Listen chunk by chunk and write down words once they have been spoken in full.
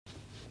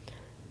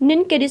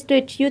Ninh Kiều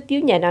District Youth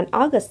Union on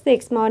August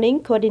 6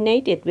 morning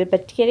coordinated with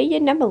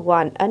Battalion No.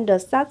 1 under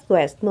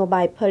Southwest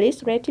Mobile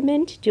Police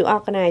Regiment to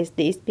organize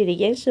the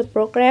experiential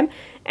program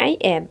I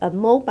Am a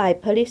Mobile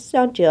Police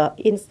Soldier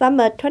in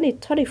summer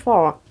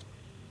 2024.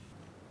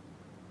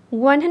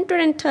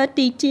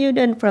 130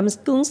 children from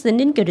schools in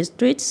Ninh Kiều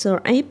District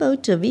were able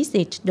to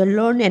visit the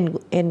learning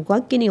and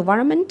working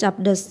environment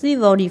of the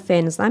Civil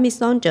Defense Army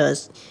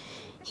soldiers.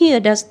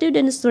 Here, the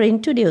students were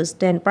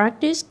introduced and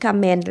practiced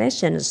command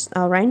lessons,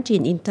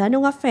 arranging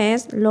internal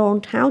affairs,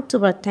 learned how to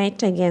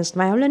protect against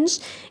violence,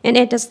 and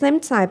at the same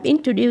time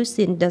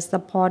introducing the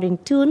supporting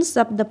tools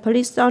of the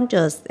police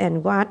soldiers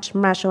and watched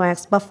martial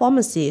arts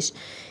performances.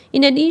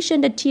 In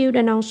addition, the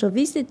children also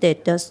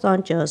visited the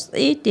soldiers'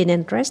 eating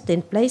and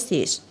resting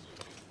places.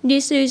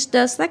 This is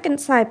the second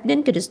time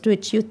Ninh Kiều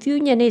District Youth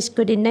Union is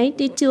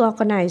coordinated to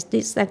organize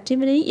this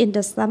activity in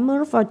the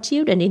summer for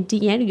children in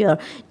the area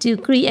to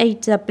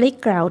create a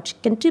playground,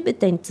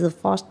 contributing to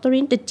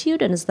fostering the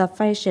children's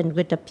affection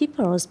with the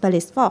People's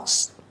Police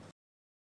Force.